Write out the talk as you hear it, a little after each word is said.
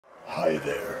Hi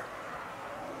there.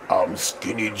 I'm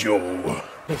Skinny Joe.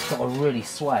 It's got a really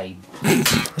suede.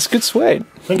 That's good suede.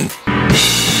 I'm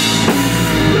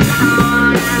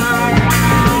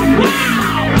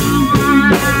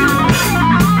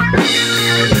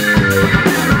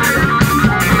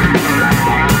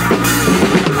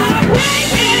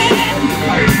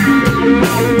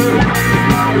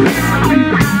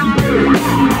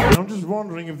just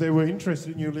wondering if they were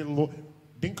interested in your little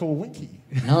Dinkle Winky.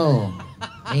 No.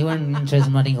 He wasn't interested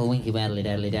in my Dinkle Winky badly,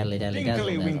 daddly.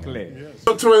 Dinkly winkly.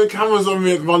 Got too many cameras on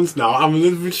me at once now. I'm a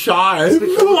little bit shy.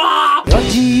 What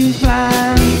do you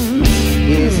find?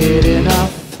 Is it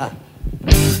enough?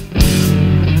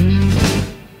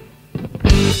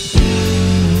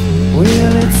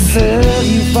 Will it serve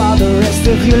you for the rest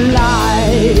of your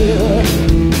life?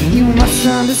 You must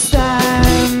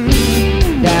understand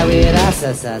that with us,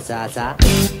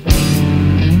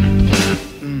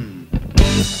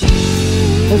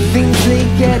 things they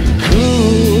get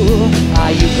cruel.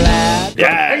 Are you glad?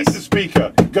 Yeah, hate the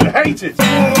speaker. Gonna hate it.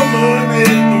 Woman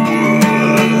in the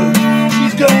woods.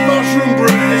 She's got mushroom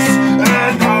breasts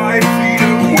and high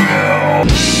freedom will.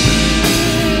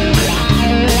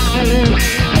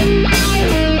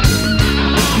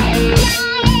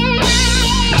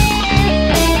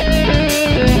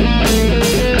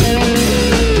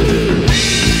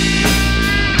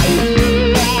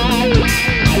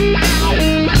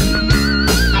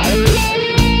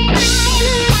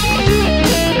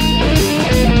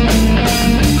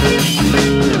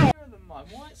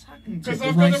 Because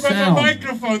I've got a better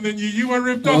microphone than you. You were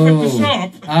ripped off at the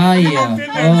shop. Ah,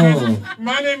 yeah.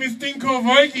 My name is Dinko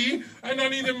Voigi, and I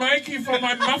need a Mikey for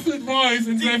my muffled voice.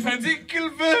 And they've had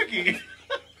Dinkelbergi.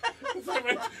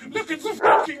 Look at the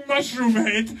fucking mushroom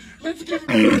head. Let's give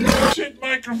him a shit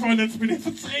microphone that's been here for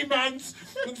 3 months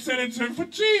and sell it to him for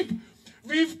cheap.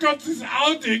 We've got this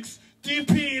Audix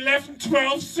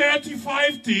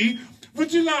DP111235D.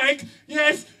 Would you like?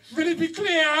 Yes. Will it be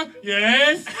clear?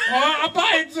 Yes. I'll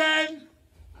buy it then.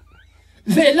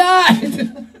 They lied!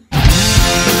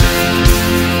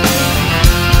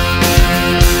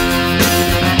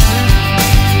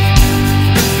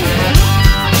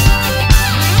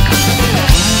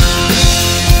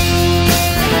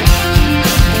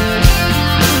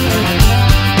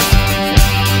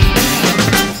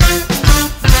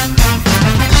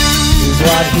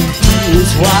 What he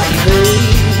is, what he is.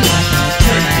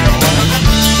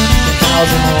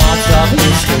 1,000 watts of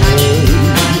history.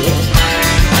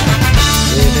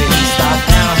 If you stop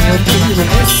down, you'll be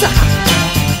remiss.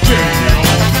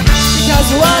 Because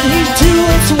what he do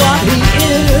is what he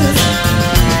is.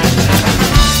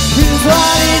 Is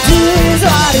what he do is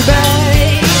what he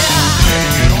made.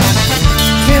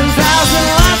 10,000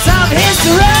 watts of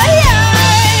history.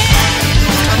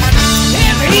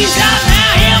 If he's not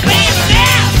now, he'll be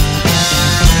dead.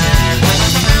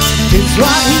 It's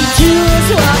what he do is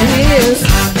what he is.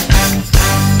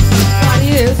 What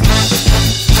he is.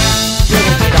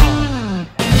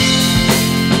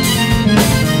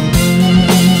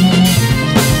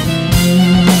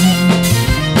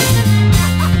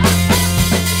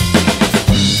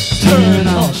 Turn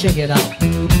on, shake it out.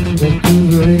 The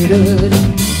curator,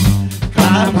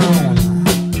 come on.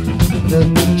 The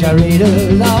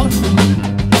curator, Lord.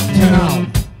 Turn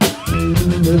on.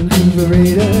 The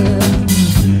curator.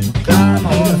 Come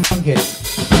on, funk it.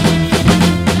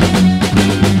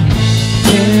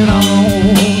 Turn on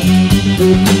the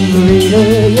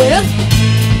refrigerator, yeah.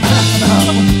 Turn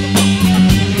on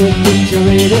the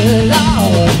refrigerator,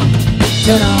 Lord.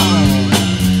 Turn on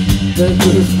the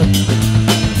refrigerator.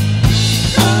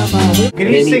 Come on. Can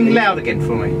you sing loud again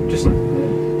for me? Just.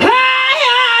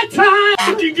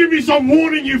 Fucking give me some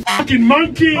warning, you fucking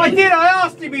monkey! I did. I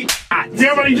asked him. He.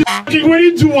 Yeah, but he just fucking went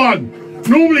into one.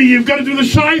 Normally you've got to do the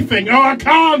shy thing. Oh, I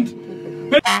can't.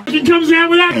 That fucking comes out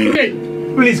with that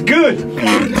thing. Well, it's good.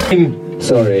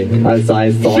 Sorry, as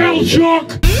I thought. Shell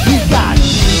shock. You got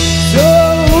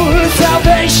soul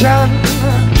salvation.